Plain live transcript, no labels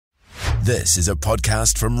This is a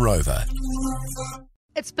podcast from Rover.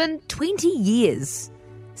 It's been 20 years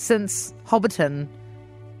since Hobbiton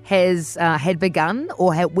has had begun,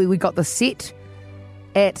 or where we got the set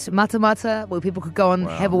at Matamata, where people could go and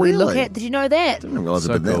have a wee look at. Did you know that? I didn't realise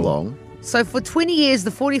it'd been that long. So for 20 years,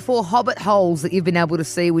 the 44 Hobbit holes that you've been able to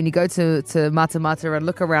see when you go to Matamata and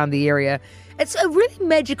look around the area, it's a really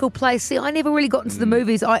magical place. See, I never really got into the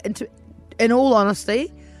movies. In all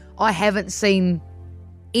honesty, I haven't seen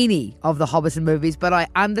any of the Hobbiton movies, but I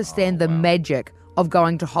understand the magic of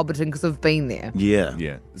going to Hobbiton because I've been there.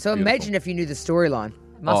 Yeah. So imagine if you knew the storyline.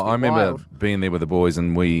 I remember being there with the boys,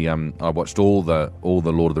 and I watched all the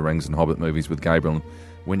Lord of the Rings and Hobbit movies with Gabriel.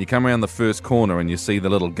 When you come around the first corner and you see the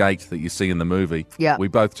little gate that you see in the movie, we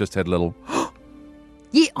both just had a little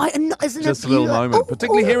isn't just it a little beautiful? moment,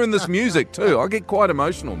 particularly hearing this music too. I get quite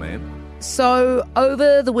emotional, man. So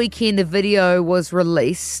over the weekend, a video was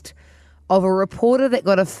released of a reporter that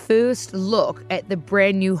got a first look at the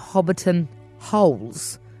brand new Hobbiton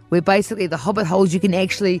holes, where basically the Hobbit holes you can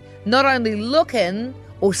actually not only look in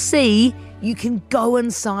or see, you can go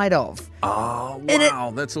inside of. Oh,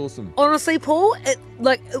 wow, that's awesome. Honestly, Paul, it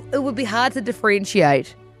would be hard to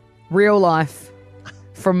differentiate real life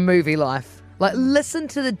from movie life. Like, listen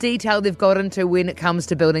to the detail they've got into when it comes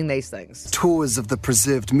to building these things. Tours of the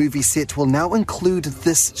preserved movie set will now include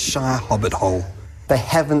this Shire Hobbit hole. They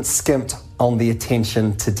haven't skimped on the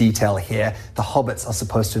attention to detail here. The hobbits are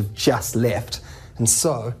supposed to have just left, and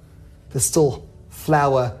so there's still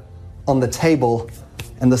flour on the table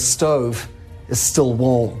and the stove is still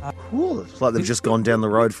warm. Cool. It's like they've just gone down the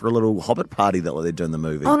road for a little Hobbit party that they do in the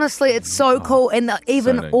movie. Honestly, it's so cool. And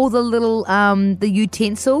all the little the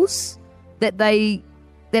utensils that they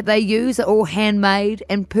use are all handmade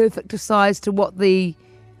and perfect to size to what they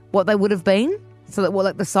would have been. So that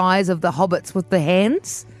like the size of the hobbits with the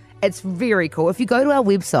hands. It's very cool. If you go to our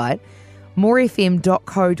website,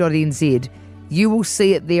 morefm.co.nz, you will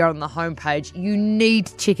see it there on the homepage. You need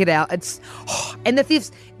to check it out. And if you're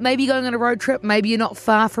maybe going on a road trip, maybe you're not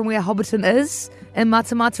far from where Hobbiton is, in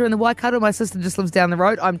Matamata in the Waikato. My sister just lives down the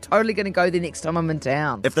road. I'm totally going to go there next time I'm in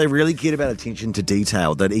town. If they really cared about attention to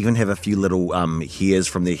detail, they'd even have a few little hairs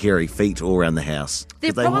from their hairy feet all around the house.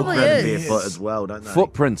 There they walk probably around is. barefoot as well, don't they?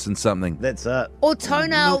 Footprints and something. That's it. Or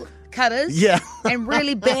toenail cutters. Yeah. And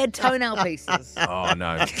really bad toenail pieces. Oh,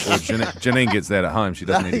 no. Well, Janine gets that at home. She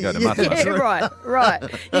doesn't need to go to Matamata. Yeah, right.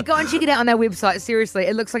 You go and check it out on our website. Seriously,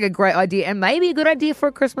 it looks like a great idea and maybe a good idea for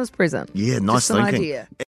a Christmas present. Yeah, nice Just an thinking. idea.